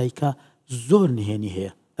لەگەڵ ئەم دایکە زۆر نهێنی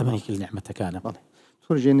هەیە ئەمەیەکی لە نعمەتەکانە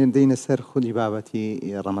تۆژێنێن دەینە سەر خودی بابەتی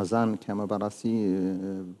ڕەمەزان کەمە بەڕاستی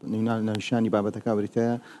ناویشانی بابەتەکە بریتە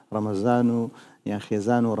ڕەمەزان و یان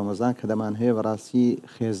خێزان و ڕەمەزان کە دەمان هەیە بەڕاستی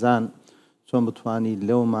خێزان چۆن بتوانانی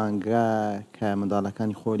لەو مانگا کە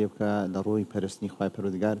منداڵەکانی خۆ لێ بکە لە ڕووی پەرستنی خوای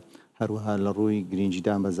پەروەردگار هەروەها لە ڕووی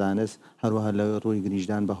گرنگجیدان بە زانست هەروەها لە ڕووی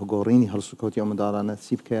گرنگجدان بە هەگۆڕینی هەڵسوکەوتی ئەو منداڵانە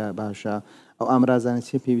چی بکە باشە ئەو ئامرازانە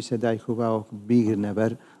چێ پێویستە دایک و باوک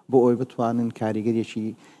بیگرنەبەر بۆ ئەوی بتوانن کاریگەریەکی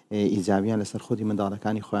ئیجابیان لەسەر خۆی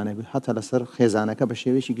منداڵەکانی خۆیانە بێت هەتا لەسەر خێزانەکە بە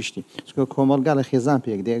شێوەیەکی گشتی چکە کۆمەڵگا لە خێزان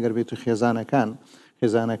پێک دێ ئەگەر بێت و خێزانەکان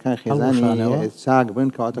خێزانی چاک بن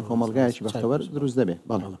کەواتە کۆمەڵگایەکی بەختەوەر دروست دەبێت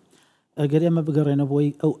بەڵێ ئەگەر ئێمە بگەڕێنە بۆی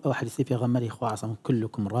ئەو حەدیثی پێغەمبەری خوا عەسەم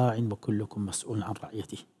كلكم راع وكلكم مسؤول عن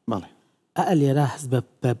رعيته بەڵێ لێرە هەست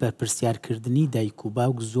بە پرسیارکردنی دایک و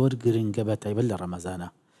باوک زۆر گرنگە بە تایبەت لە ڕەمەزانە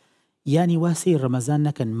یانی واسی ڕەمەزان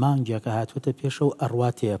نەکەن مانگێکە هاتووەتە پێشەوە ئەڕوا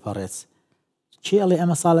تێپەڕێت چێڵێ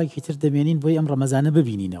ئەمە ساڵێکی تر دەمێنین بۆی ئەم ڕەمەزانە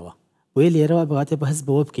ببینینەوە بۆیە لێرەوە بەواتە بە هەست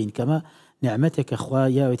بەوە بکەین کەمە نعمەتێکە خوا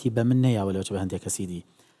یاوەتی بە من نەیاوە لەوە بە هەندێک کەسی دی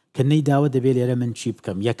کە نەیداوە دەبێت لێرە من چی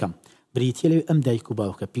بکەم یەکەم بریتە لەوێ ئەم دایک و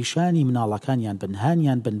باوکە پیشانی مناڵەکانیان بن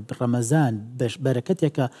هانیان بن ڕەمەزان بەش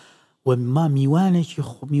بەرەکەتێکە و ما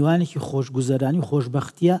میوانێکی خۆشگوزەرانی و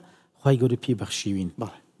خۆشبەختیە خوای گەورە پێی بەخشیوین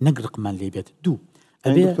نەگرقمان لێ بێت دوو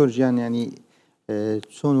دکتۆر گیان ینی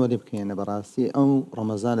چۆن وەری بکەینە بەڕاستی ئەو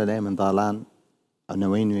ڕەمەزان لە لای منداڵان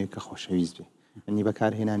ئەوەی نوێ کە خۆشەویست بێ ئەنی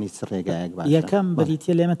بەکارهێنانی چ ڕێگایەک باش یەکەم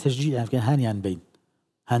بریتە لێمە تەشجیعکەن هانیان بین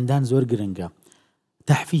هەندان زۆر گرنگە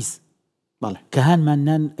تەحفیز کە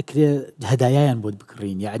هانمانان ئەکرێ هەدایایان بۆت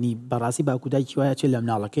بکڕین یعنی بەڕاستی باکودایکی وایە چێ لە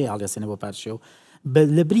مناڵەکەی هەڵێسێنە بۆ پارشێ و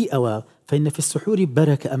لە بری ئەوە فإن في السحور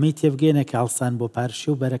بەرەکە ئەمەی تێبگەێنە کە هەڵسان بۆ پارشێ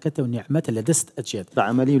و بەرەکەتە و نیعمەتە لە دەست ئەچێت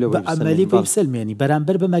بەعەمەلی بۆ بسەلمێنی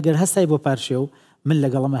بەرامبەر بەمەگەر هەستای بۆ پارشێ و من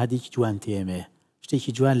لەگەڵەمە هەدیکی جوان تێمێ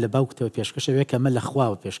شتێکی جوان لە باوکتەوە پێشکەشەوێ کە مە لە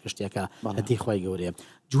خواوە پێشکەشتێکە هەدی خوای گەورەیە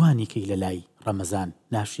جوانی کەی لە لای ڕەمەزان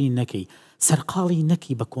ناشرین نەکەی سەرقاڵی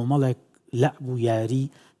نەکی بە کۆمەڵێک لەعب و یاری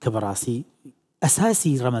کە بەڕاستی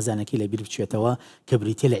ئەساسی ڕەمەزانەکەی لە بیر بچێتەوە کە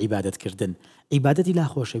بریتێ لە عیبادەتکردن عیبادەتی لا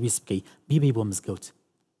خۆشەویست بکەی بیبەی بۆ مزگەوت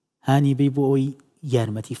هانی بێ بۆ ئەوی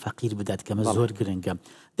یارمەتی فەقیر بدات کەمە زۆر گرنگە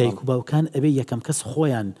دایک و باوکان ئەبێ یەکەم کەس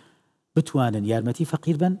خۆیان بتوانن یارمەتی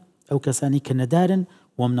فەقیر بن ئەو کەسانی کە نەدارن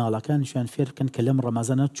و مناڵەکانیشیان فێر بکەن کە لەم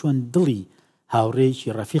ڕەمەزانە چۆن دڵی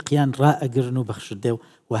هاوڕێیەکی ڕەفیقیان ڕائەگرن و بەخشدێ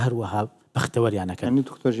و هەروەها بەختەوەریانەکەن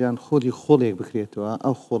دکتۆرژیان خۆی خۆڵێک بکرێتەوە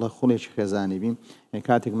ئەو خۆڵێکی خێزانی بین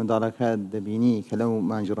کاتێک منداڵەکە دەبینی کە لەو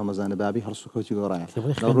مانجی ڕەمەزانە بابی هەڵسوکەوتی گۆڕایە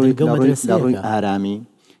لە ڕووی ئارامی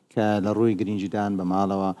کە لە ڕووی گرنگجدان بە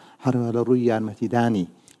ماڵەوە هەروە لە ڕووی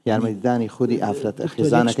یارمەتیدانی خودی ئافرەت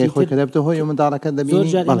خێزانەکەی خۆی کە دەبتە هۆی منداڵەکە دەبینی زۆر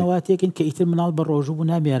جار ئەواتێکن کە ئیتر مناڵ بە ڕۆژوو بوو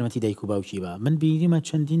نابێ یارمەتی دایک و باوکی بە من بینیمە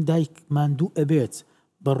چەندین دایک ماندوو ئەبێت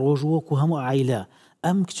بە ڕۆژوەکو هەموو عایلە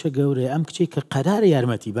ئەم کچە گەورەیە ئەم کچەی کە قەرارە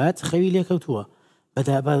یارمەتی بات خەوی لێکەوتووە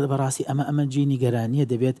بەڕاستی ئەمە جینی گەرانیە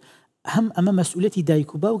دەبێت هەم ئەمە مەسئولەتی دایک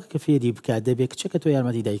و باوکە کە فێری بکات دەبێت کچەکە تۆ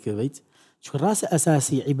یارمەتی دایکە بیت چون ڕاستە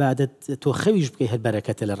ئەساسی عیبادەت تۆ خەویش بکەی هەر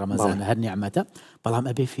بەرەکەتە لە ڕەمەزانە هەر نیعمەتە بەڵام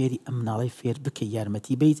ئەبێ فێری ئەم مناڵی فێر بکەی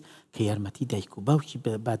یارمەتی بیت کە یارمەتی دایک و باوکی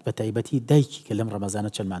بات بە تایبەتی دایکی کە لەم ڕەمەزانە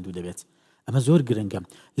چەند ماندوو دەبێت ئەمە زۆر گرنگە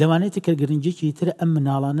لەوانەیە کە گرنگێکی ترە ئەم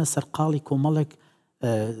مناڵانە سەرقاڵی کۆمەڵێک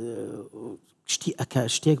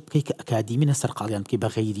شتێک بکەی کە ئەکادیمینە سەرقاڵیان بکەی بە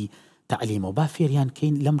غەیری تعلیم و با فێریان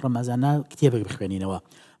کەین لەم ڕەمەزانە کتێبێک بخوێنینەوە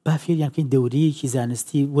با فێریان کەین دەورەیەکی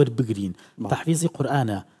زانستی وەربگرین تەحفیزی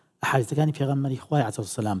قورئانە ئەحادیثەکانی پێغەمبەری خوای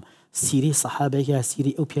عەلەیهی سەلام سیرەی سەحابەیە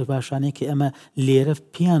سیرەی ئەو پێرباشانەیە کە ئەمە لێرە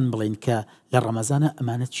پیان بڵین کە لە ڕەمەزانە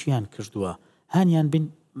ئەمانە چیان کردووە هانیان بن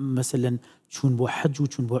مەسەلەن چون بۆ حەج و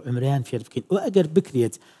چون بۆ عومرەیان فێر بکەین و ئەگەر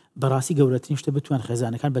بکرێت بەڕاستی گەورەترین شتە بتوان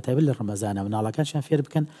خێزانەکان بەتایبەت لە ڕەمەزانە مناڵەکانشیان فێر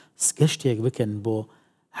بکەن سکە شتێک بکەن بۆ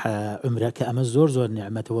عمرە کە ئەمە زۆر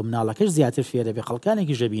نیعمەتەوە مناڵەکەش زیاتر فێرە بێ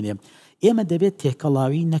خەڵکانێکی ژەبینێ ئێمە دەبێت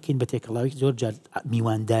تێکەڵاوی نەکەین بە تێکەڵاوی زۆر جار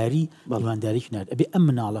میوانداری نار ئەبێ ئەم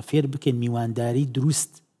مناڵە فێر بکەین میوانداری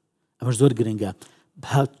دروست ئەمەش زۆر گرنگە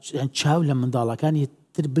چاو لە منداڵەکانی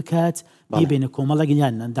تر بکات بێنە کۆمەڵە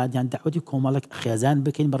گیان داوەتی کۆمەڵک خێزان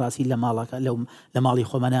بکەین بەڕاستی لە ماڵی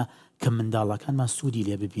خۆمانە کە منداڵەکانمان سوودی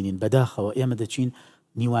لێ ببینین بەداخەوە ئێمە دەچین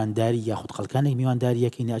میوانداری یاخود خەڵکانێک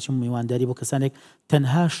میوانداریەکەی ناچم میوانداری بۆ کەسانێک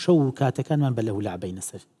تەنها شەو و کاتەکانمان بە لەو لعبەینە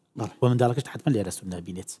سەر بۆ منداڵەکەش حتمما لێرە سوود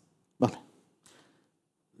نابینێت.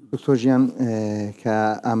 دکتۆر ژیان کە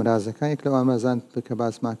ئامرازەکان یەک لەو ئامرازان کە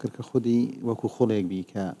باسمان کرد کە خودی وەکو خۆڵێک بی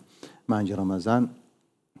کە مانجی ڕەمەزان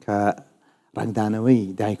کە ڕنگدانەوەی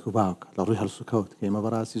دایک و باوک لە ڕووی هەڵسوکەوت کە ئێمە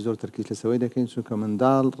بەڕاستی زۆر تەرکیز لەسەوەی دەکەین چونکە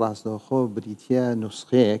منداڵ ڕاستەوخۆ بریتە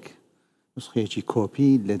نوسخەیەکی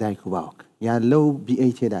کۆپی لە دایک و باوک یان لەو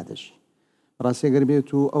بیئەی تێدا دەژی ڕاستی گەر بێت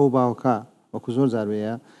و ئەو باوکە وەکو زۆر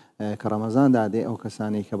جاروەیە کە ڕەمەزان دادێ ئەو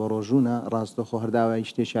کەسانەی کە بە ڕۆژوونە ڕاستەخۆ هەرداوای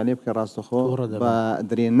شتێکیان لێ بکە ڕاستەخۆ بە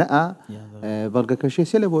درێ نەئە بەڵگەکەشێ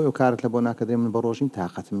سێ لە بۆ ئەو کارت لە بۆ ناکە من بە ڕۆژیم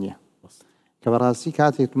تااقەتم نییە کە بەڕاستی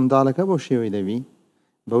کاتێک منداڵەکە بۆ شێوەی دەبی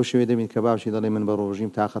بەو شێوەی دەبین کە باشی دەڵێ من بە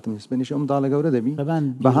ڕۆژیم تااقەتم نیسبنیش ئەو منداڵە گەورە دەبی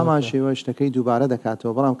بە هەمان شێوە شتەکەی دووبارە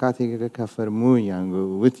دەکاتەوە بەڵام کاتێکەکە کە فەرمووی یان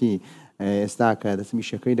وتی ئێستا کە دەچمی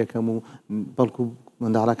شەکەی دەکەم و بەڵکو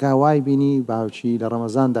منداڵەکە وای بینی باوکی لە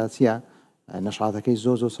ڕەمەزاندا چییە نەشاتەکەی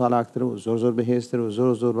زۆر ساڵاکتر و زۆر بەهێزتر و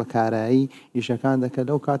زۆر بە کارایی ئیشەکان دەکە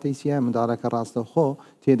لەو کاتەی چیە منداڵەکە ڕاستەخۆ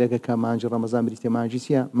تێدەگە کە مانجی ڕەمەزان بریتێ مانجی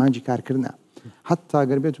چیە مانجی کارکردنە حتا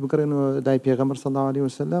گەر بێت بگڕێنەوە دای پێغەمبەر صلی الله علیه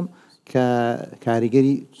وسلم کە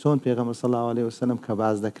کاریگەری چۆن پێغەمبەر صلی الله علیه وسلم کە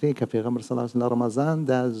باز دەکرێت کە پێغەمبەر صلی الله علیه وسلم لە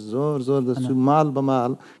ڕەمەزاندا زۆر دەچوو ماڵ بە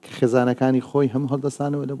ماڵ کە خێزانەکانی خۆی هەم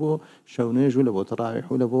هەڵدەستانەوە لە بۆ شەونێژ و لە بۆ تەراویح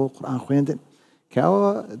و لە بۆ قورئان خوێندن کە ئەوە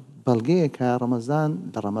بەڵگەیە کە ڕەمەزان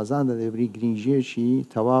لە ڕەمەزاندا دەبری گرنگژێکی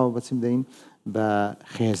تەواو بەچم دەین بە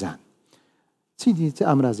خێزان چی دیتە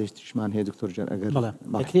ئامرازێک تریشمان هەیە دکتۆر جان ئەگەر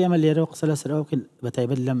بەڵێ ئێمە لێرە قسە لەسەرەوە بکەین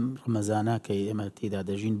بەتایبەت لەم ڕەمەزانە کە ئێمە تێدا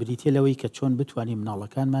دەژین بریتێ لەوەی کە چۆن بتوانین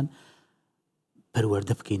مناڵەکانمان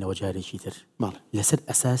پەروەردە بکەینەوە جارێکی تر لەسەر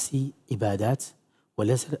ئەساسی عیبادات و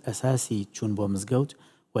لەسەر ئەساسی چوون بۆ مزگەوت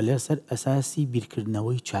و لەسەر ئەساسی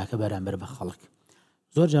بیرکردنەوەی چاکە بەرامبەر بە خەڵک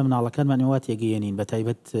زۆر جا مناڵەکانمان وا تێگەیەنین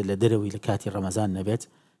بەتایبەت لە دەرەوەی لە کاتی ڕەمەزان نەبێت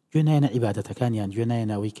گوێ نایەنە عیبادەتەکانیان گوێ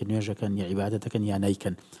نایەنەوەی کە نوێژەکەن یا عیبادەتەکەن یا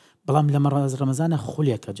نایکەن بەڵام لە ڕەمەزانە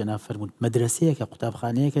خولێکە جەناب فەرمووت مەدرسەیەکە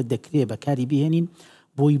قوتابخانەیەکە دەکرێت بەکاری بهێنین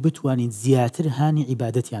بۆی بتوانین زیاتر هانی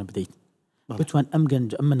عیبادەتیان بدەیت بتوان ئەم گەنج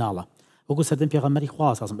ئەم مناڵە وەکو سەردەم پێغەمبەری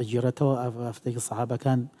خوا سازم ئەگیرێتەوە ئەفتەی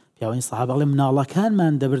سەحابەکان پیاوانی سەحابە بڵێ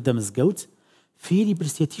مناڵەکانمان دەبردە مزگەوت فێری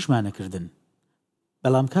برسێتیشمان نەکردن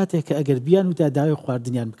بەڵام کاتێک کە ئەگەر بیان و داوای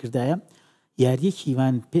خواردنیان بکردایە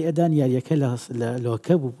یاریەکیوان پێدان یاریەکە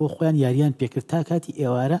لۆکە بوو بۆ خۆیان یاریان پێکرد تا کاتی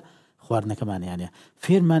ئێوارە خواردنەکەمانیانە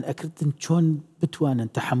فێرمان ئەکردن چۆن بتوانن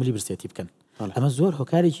تەحملی برسێتی بکەن ئەمە زۆر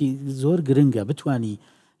هۆکارێکی زۆر گرنگە بتوانی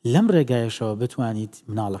لەم ڕێگایشەوە بتوانیت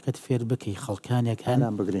مناڵەکەت فێر بکەی خەڵکانێک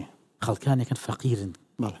هەنان بگرێ خەڵکانێکن فەقیرن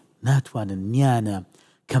ناتوانن نیانە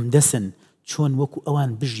کەم دەسن چۆن وەکو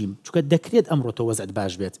ئەوان بژیم چونکە دەکرێت ئەمڕۆ تۆ وەزعت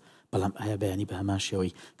باش بێت بەڵام ئایا بەیانی بە هەمان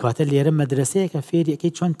شێوەی کەواتە لێرە مەدرسەیەکە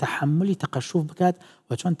فێریەکەی چۆن تەحملی تەقەشوف بکات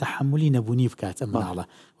و چۆن تەحملی نەبوونی بکات ئەم مناڵە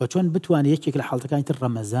و چۆن بتوانێت یەکێک لە حاڵەتەکانی تر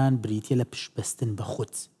ڕەمەزان بریتێ لە پشتبەستن بە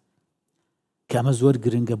خودت کە ئەمە زۆر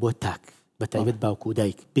گرنگە بۆ تاک بەتایبەت باوکو و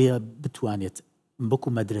دایک بتوانێت بەکو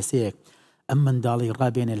مەدرسەیەک ئەم منداڵی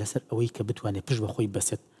ڕابێنێ لەسەر ئەوەی کە بتوانێت پشت بەخۆی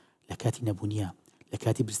بەسێت لە کاتی نەبوونیە لە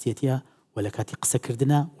کاتی برسێتیە و لە کاتی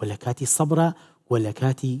قسەکردنە و لە کاتی سەبرە و لە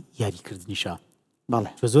کاتی یاریکردنیشە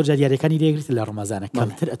زۆر جار یاریەکانی لێگریت لە ڕەمەزانە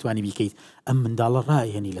کەمتر ئەتوانی بیکەیت ئەم منداڵە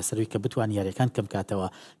ڕائێنی لەسەروی کە بتوانانی یاریەکان کەم کاتەوە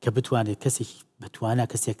کە بتوانێت کەسێک بتوانە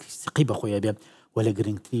کەسێک سقی بەخۆیە بێ و لە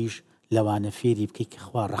گرنگتریش لەوانە فێری بکەیت کە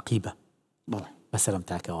خوا ڕەقیبە بەسەرم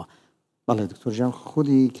تاکەوە. بەڵێ دکتۆر ژیان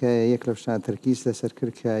خودی کە یەک لە شتان تەرکیز لەسەر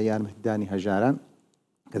کرد کە یارمەتیدانی هەژاران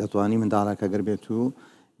کە دەتوانی منداڵەکە گەر بێت و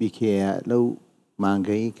بیکەیە لەو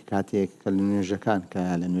مانگەی کاتێک کە لە نوێژەکان کە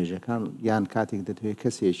لە نوێژەکان یان کاتێک دەتوێت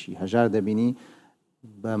کەسێکی هەژار دەبینی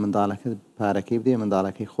بە منداڵەکە پارەکەی بدێ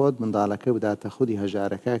منداڵەکەی خۆت منداڵەکە بداتە خودی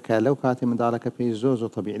هەژارەکە کە لەو کاتێ منداڵەکە پێی زۆر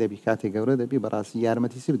تەبیعی دەبی کاتێک گەورە دەبی بەڕاستی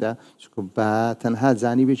یارمەتی سی بدا چکو بە تەنها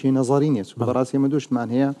جانیبێکی نەزەری نیە چکو بەڕاستی ئێمە دووشتمان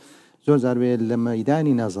هەیە زۆر جاروێ لە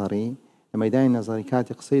مەیدانی نەزەری لە مەیدانی نەزەری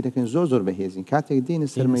کاتی قسەی دەکەن زۆر بەهێزین کاتێک دێنە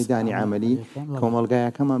سەر مەیدانی عملی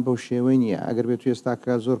کۆمەڵگایەکەمان بەو شێوەی نییە ئەگەر بێت توی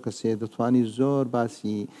ئێستاکە زۆر کەسێ دەتوانی زۆر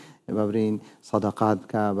باسی بەبرین سەدەقات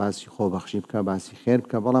بکە باسی خۆبەخشی بکە باسی خێر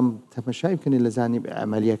بکە بەڵام تەمەشای بکەنی لە زانی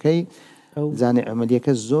عملیەکەی زانی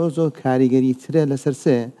عملیەکە زۆر کاریگەری ترە لەسەر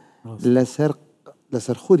سێ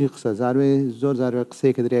لەسەر خودی قسە زۆر زاروێ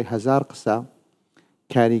قسەی کە درێ 1000 قسە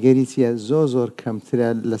کاریگەری چییە زۆر کەمترە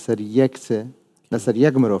لەسەر لەسەر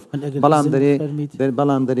یەک مرۆڤ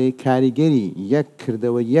بەڵام دەرێ کاریگەری یەک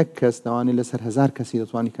کردەوە یەک کەس دەوانێت لەسەر 1000 کەسی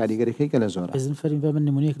دەتوانانی کاریگەریەکەی کە لە زۆرە ئەزم فەرمی بە من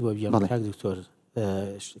نمونەیەک بۆ بیان کاک دکتۆر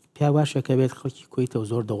پیا باشە کە بێت خەڵکی کۆیتەوە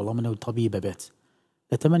زۆر دەوڵە منە و تەبیعی ببێت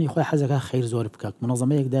لە تەمەنی خۆی حەزەکە خەیر زۆر بکات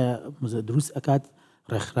منەظەمەیەکدا دروست ئەکات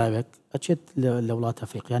ڕێکخراوێک ئەچێت لە وڵات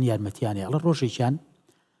ئەفریقیان یارمەتیانێ ئەڵە ڕۆژێکیان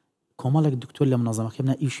کۆمەڵێک دکتۆر لە منەظەمەکە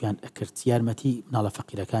منە ئیشیان ئەکرد یارمەتی مناڵە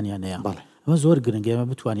فەقیرەکانیان هەیە ئەمە زۆر گرنگە ئێمە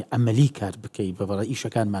بتوانین عەمەلی کار بکەین بەبڕە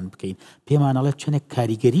ئیشەکانمان بکەین پێمانەڵێت چەندێک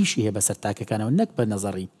کاریگەریشی هەیە بەسەر تاکەکانەوە نەک بە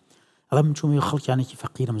نەزەڕی ئەڵە من چوومە خەڵکیانێکی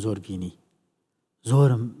فەقیرم زۆر بینی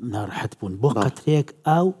زۆرم ناڕەحەت بوون بۆ قەترێک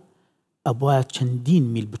ئاو ئەبووە چەندین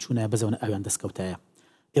میل بچوونە بەزەونە ئەویان دەستکەوتایە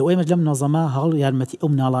ئێوەمە لەم نەظەمە هەڵ یارمەتی ئەو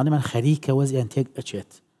مناڵانەمان خەریکە وەزیان تێک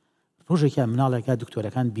ئەچێت ڕۆژێکیان مناڵێکا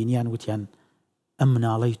دکتۆرەکان بینیان وتیان ئەم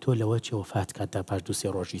مناڵەی تۆ لەوە چێ وفات کاتدا پاش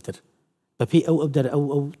 2-3 ڕۆژی تر بەپێی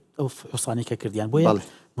ئەو حوسانی کە کردیان بۆیە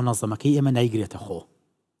منەظەمەکەی ئێمە نایگرێتە خۆ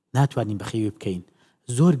ناتوانین بەخێوی بکەین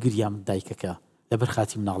زۆر گریام دایکەکە لەبەر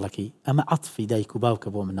خاتی مناڵەکەی ئەمە عەتفی دایک و باوکە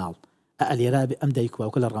بۆ مناڵ ئەلێرا ئەم دایک و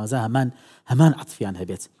باوکە لە ڕەمەزان هەمان عەتفیان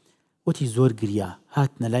هەبێت وتی زۆر گریا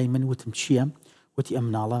هاتنە لای من وتم چییە وتی ئەم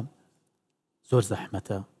مناڵە زۆر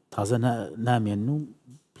زەحمەتە تازە نامێن و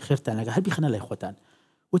خێرتانەکە هەر بیخەنە لای خۆتان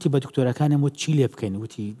وتی بە دکتۆرەکانم وت چی لێ بکەین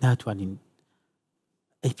وتی ناتوانین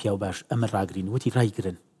ئەی پیاو باش ئەمە ڕاگرین وتی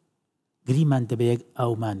ڕایگرن گریمان دەبێت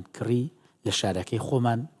ئاومان کڕی لە شارەکەی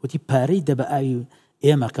خۆمان وتی پارەی دەبە ئاوی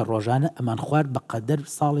ئێمە کە ڕۆژانە ئەمان خوارد بە قەدەر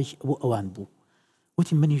ساڵێک بۆ ئەوان بوو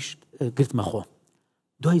وتی منیش گرتمە خۆ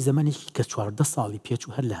دوای زەمانێکی کە 14 ساڵی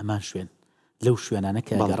پێچوو هەر لە هەمان شوێن لەو شوێنانە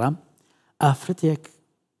کە گەڕام ئافرەتێک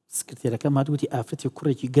سکرتێرەکە مادوتی ئافرەتێک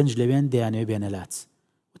کوڕێکی گەنج لەوێن دەیانەوێ بێنەلات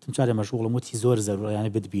وتم چارە مەشغوڵم وتی زۆر زەرورەیانە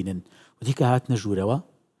بتبینن وتی کە هاتنە ژوورەوە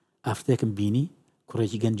ئافرەتێکم بینی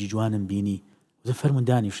کوڕێکی گەنجی جوانم بینی وتم فەرمون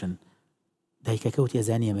دانیشن دایکەکە وتی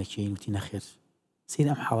ئەزانی ئەمە کێین وتی نەخێر سیر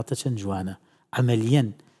ئەم حاڵەتە چەند جوانە عەمەلیەن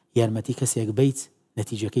یارمەتی کەسێک بیت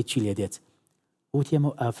نەتیجەکەی چی لێ دێت وتی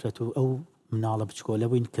ئەمە ئافرەت و ئەو مناڵە بچکۆلە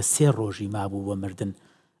بووین کە 3 ڕۆژی مابوو بۆ مردن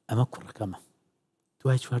ئەمە کوڕەکەمە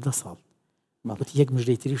دوای 14 ساڵ وتی یەک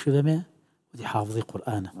مژدەی تریش دەمێ وتی حافظی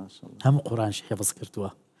قورئانە هەموو قورئانش حفظ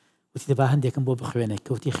کردووە وتی دەبا هەندێکم بۆ بخوێنێ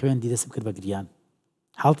کەوتی خوێندی دەستم کرد بە گریان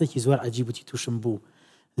حاڵتێکی زۆر عەجیب وتی تووشم بوو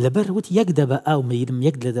لەبەر وتی یەک دەبە ئاو مەیرم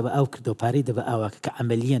یەک لە دەبە ئاو کردەوە پارەی دەبە ئاواکە کە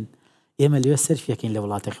عەمەلیەن ئێمە لەوێ سەرفیەکەین لە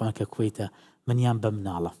وڵاتەکەوان کە کوێیتە منیان بە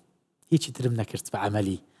مناڵە هیچی ترم نەکرد بە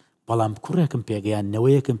عەمەلی بەڵام کوڕێکم پێگەیان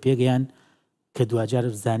نەوەیەکم پێگەیان کە دوجار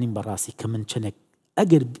زانیم بەڕاستی کە من چنێک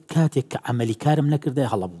ئەگەر کاتێک کە عەمەلی کارم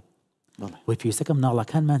نەکردای هەڵە بوو وی پێویستەکە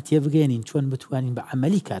مناڵەکانمان تێبگەێنین چۆن بتوانین بە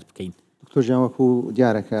عەمەلی کار بکەین دکتۆر جان وەکو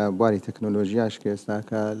دیارەکە بواری تەکنۆلۆژیاش کە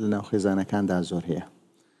ئێستاکە لە ناو خێزانەکاندا زۆر هەیە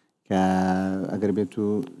کە ئەگەر بێت و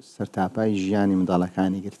سەرتاپای ژیانی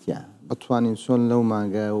منداڵەکانی گرتیا بتوانین چۆن لەو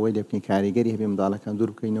مانگە وەی لە پێی کاریگەری هەبێ منداڵەکان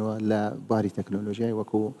دوور بکەینەوە لە بواری تەکنۆلۆژیای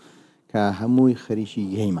وەکو کە هەمووی خەریکی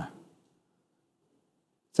گەیمە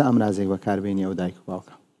چ ئەمرازێک بەکاربێنی ئەو دایک و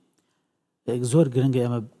باوکە زۆر گرنگە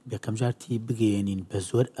ئەمە یەکەم جارتی بگەێنین بە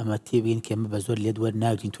زۆر ئەمە تێبین کە ئەمە بە زۆر لێ دووەر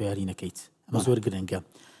ناگرین تۆ یاری نەکەیت ئەمە زۆر گرنگە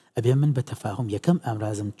ئەبێ من بە تەفاهم یەکەم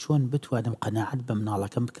ئامرازم چۆن بتوانم قەناعەت بە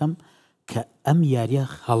مناڵەکەم بکەم کە ئەم یاریە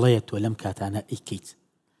هەڵەیە تۆ لەم کاتانە ئەیکەیت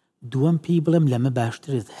دووەم پێی بڵێم لەمە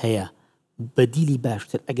باشترت هەیە بەدیلی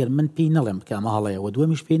باشتر ئەگەر من پێی نەڵێم کە ئەمە هەڵەیە و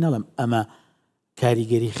دووەمیش پێی نەڵێم ئەمە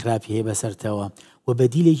کاریگەری خراپی هەیە بەسەرتەوە و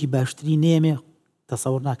بەدیلێکی باشتری نێمێ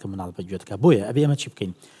تەسەوڕ ناکەم مناڵ بەگوێتکە بۆیە ئەبێ ئەمە چی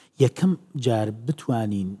بکەین یەکەم جار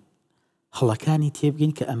بتوانین هەڵەکانی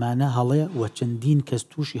تێبگەین کە ئەمانە هەڵەیە و چەندین کەس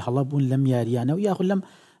تووشی هەڵە بوون لەم یاریانە و یاخود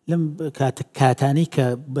لەم کاتانەی کە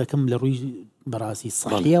بەکەم لە ڕووی بەڕاستی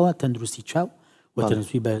سەحیەوە تەندروستی چاو و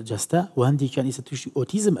تەندروستی بەرجەستە و هەندێکیان ئێستا تووشی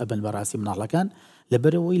ئۆتیزم ئەبن بەڕاستی مناڵەکان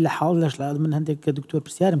لەبەرەوەی لە حاڵ لەش من هەندێک کە دکتۆر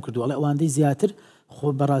پرسیارم کردو ئەڵێ ئەوانەی زیاتر خۆ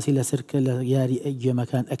بەڕاستی لەسەر کە لە یاری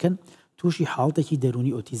گێمەکان ئەکەن تووشی حاڵتێکی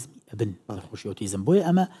دەرونی ئۆتیزمی ئەبن خۆشی ئۆتیزم بۆیە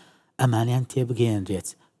ئەمانیان تێبگەێنرێت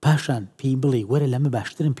پاشان پێی بڵێ وەرە لەمە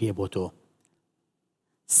باشترم پێ بۆ تۆ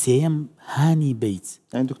سێم هانی بیت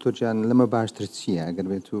ئەین دکتۆر جان لەمە باشتر چییە ئەگەر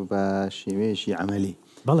بێت و بە شێوەیەشی عەمەلی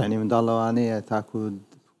بەڵێ منداڵەوانەیە تاکو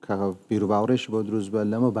کە بیر و باوەڕێش بۆ دروست بە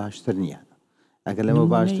لەمە باشتر نییە ئەگەر لەمە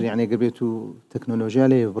باشتر یعنی ئەگەر بێت و تەکنۆلۆژیا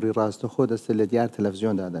لێ بڕی ڕاستە خۆ دەستە لە دیار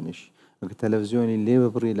تەلەڤیزیۆندا دەنیشی وەکە تەلەڤیزیۆنی لێ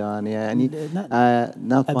ببڕی لەوانەیە ینی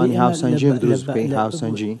ناتوانانی هاوسەنجێک دروست بکەین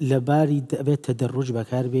هاوسەنجی لەباری دەبێت تەدەڕوج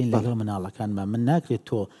بەکاربێن لەگەڵ مناڵەکانمان من ناکرێت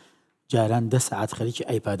تۆ جاران 10 ساعت خەریکی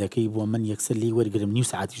ئایپادەکەی بۆ من یەکسەر لی وەرگرم نیو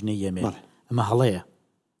ساعتیش نەیەمێ ئەمە هەڵەیە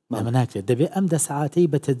ئەمە ناکرێت دەبێت ئەم 10 ساعتەی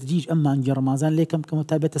بە تەدریج ئەم مانگی ڕەمازان لێکم کەم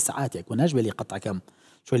تا بێتە ساعاتێک و ناش بێ لێ قەتەکەم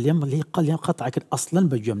چۆن لێم لی قەڵیان قەتعکرد ئەسڵەن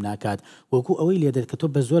بەگوێم ناکات وەکو ئەوەی لێ دێت کە تۆ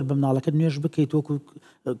بە زۆر بە مناڵەکە نوێژ بکەیت وەکو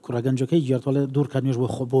کوڕەگەنجەکەی گێرتۆڵێ دوورکات نوێژ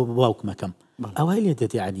بۆ باوکمەکەم ئەوای لێ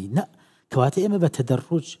دێت یعنی نە کەواتە ئێمە بە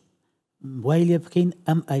تەدەڕوج وای لێ بکەین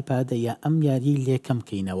ئەم ئایپادە یا ئەم یاری لێکەم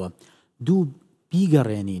بکەینەوە دوو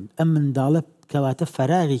بیگەڕێنین ئەم منداڵە کەواتە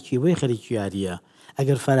فەراغێکی وەی خەریکی یاریە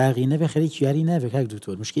ئەگەر فەراغی نەبێ خەریکی یاری نابێ کاک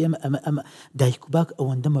دوکتۆر مشکی ئەمە دایک و باک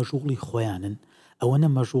ئەوەندە مەژوڵی خۆیانن ئەوەنە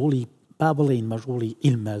مەژوڵی با بڵێن مەژوڵی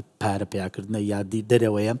ئیلمە پارە پیاکردنە یادی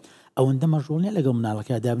دەرەوەیە ئەوەندە مەژوڵنیە لەگەڵ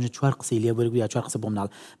مناڵەکە دابنێ چوار قسەی لێ وەرگری یا چوار قسە بۆ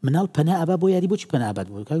مناڵ پەنا ئەبا بۆ یاری بۆچی پەنا ئاباد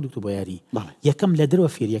بۆ کاک دوکتۆر بۆ یاری یەکەم لە دەرەوە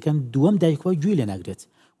فێر یەکەم دووەم دایکەوە گوێ لێ ناگرێت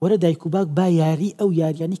وەرە دایک و باک با یاری ئەو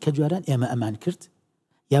یاریانی کە جواران ئێمە ئەمان کرد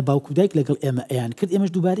یا باوکو دایک لەگەڵ ئێمە ئەیان کرد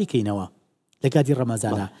ئێمەش دووباری کەینەوە لە کاتی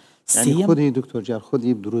ڕەمەزانە خودی دکتۆر جار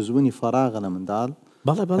خودی دروستبوونی فەراغە لە منداڵ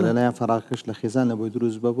لەلایەن فەراغکەش لە خێزان لە بۆی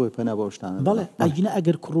دروست بە بۆی پەنا بە شتانە بەڵێ ئەگینە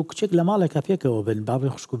ئەگەر کوڕ و کچێک لە ماڵێکە پێکەوە بن باڵی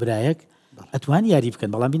خوشک و برایەک ئەتوان یاری بکەن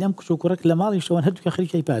بەڵام بینەم کچ و کوڕێک لە ماڵی شەوان هەردووکە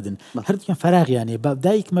خەریکەی پادن هەردووکیان فەراغیانێ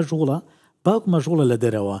دایک مەژوڵە باوک مەژوڵە لە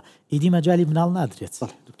دەرەوە ئیدی مەجای مناڵ نادرێت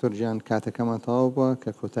دکتۆر گیان کاتەکەمان تەواو بووە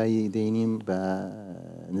کە کۆتایی دەینیم بە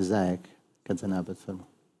نزایەک کە جەنابەت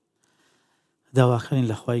فەرموو داواکەین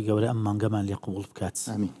لە خوای گەورە ئەم مانگەمان لێ قبوڵ بکات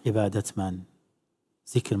عیبادەتمان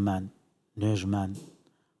زیکرمان نوێژمان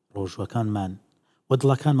ڕۆژوەکانمان و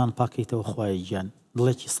دڵەکانمان پاکەیتەوە خوای گیان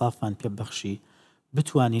دڵێکی سافمان پێ بەخشی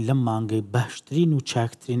بتوانین لەم مانگەی باشترین و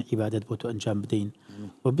چاکترین عیبادەت بۆ تۆ ئەنجام بدەین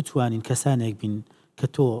و بتوانین کەسانێک بین کە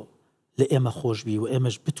تۆ لە ئێمە خۆشبی و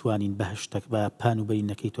ئێمەش بتوانین بەهشتێک بە پان و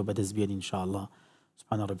بەرینەکەی تۆ بەدەست بێنین ان شاء الله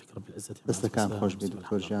سبحان ربك رب العزة دەستەکان خۆش بێت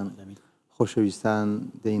دکتۆر گیان خۆشەویستان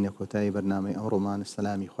دەینە کۆتایی بەرنامەی ئەمڕۆمان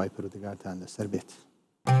سەلامی خوای پەروەردگارتان لەسەر بێت